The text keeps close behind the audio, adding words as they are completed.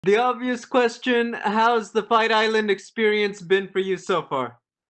The obvious question, how's the Fight Island experience been for you so far?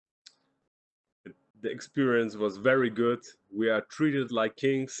 The experience was very good. We are treated like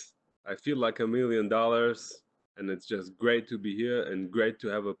kings. I feel like $1 million, and it's just great to be here and great to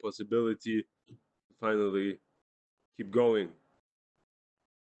have a possibility to finally keep going.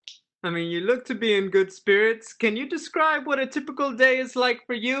 I mean, you look to be in good spirits. Can you describe what a typical day is like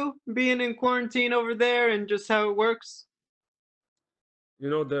for you, being in quarantine over there and just how it works? You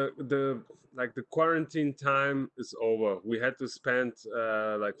know, the quarantine time is over. We had to spend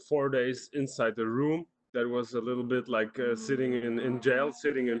like 4 days inside the room. That was a little bit like sitting in jail,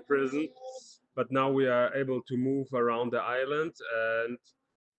 sitting in prison. But now we are able to move around the island, and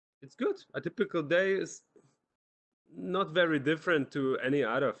it's good. A typical day is not very different to any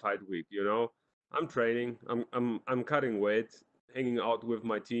other fight week. You know, I'm training, I'm cutting weight, hanging out with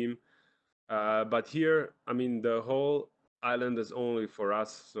my team. But here, I mean, the whole island is only for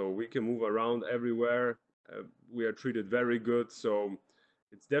us, so we can move around everywhere. We are treated very good, so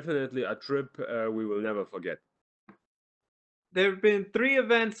it's definitely a trip we will never forget. There have been three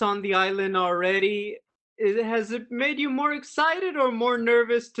events on the island already. Has it made you more excited or more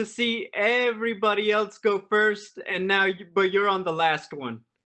nervous to see everybody else go first and now but you're on the last one?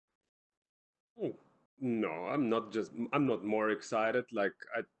 Oh, no, I'm not more excited. Like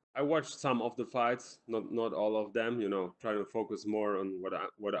I watched some of the fights, not all of them. You know, trying to focus more on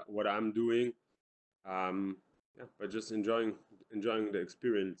what I'm doing. Yeah, but just enjoying the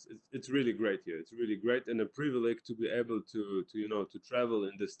experience. It's really great here. It's really great and a privilege to be able to to travel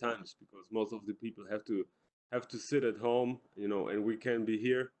in these times, because most of the people have to sit at home, and we can be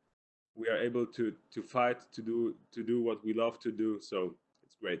here. We are able to fight, to do what we love to do. So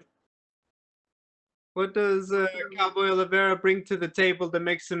it's great. What does Cowboy Oliveira bring to the table that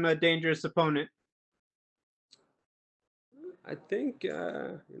makes him a dangerous opponent? I think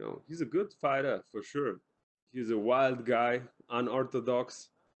he's a good fighter for sure. He's a wild guy, unorthodox.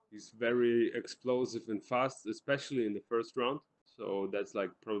 He's very explosive and fast, especially in the first round. So that's like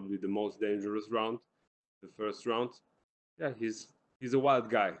probably the most dangerous round, the first round. Yeah, he's a wild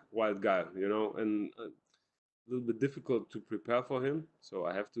guy, and a little bit difficult to prepare for him. So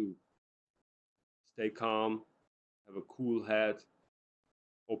I have to stay calm, have a cool head,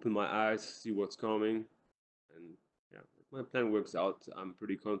 open my eyes, see what's coming, and yeah, if my plan works out, I'm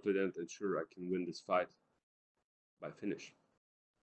pretty confident and sure I can win this fight by finish.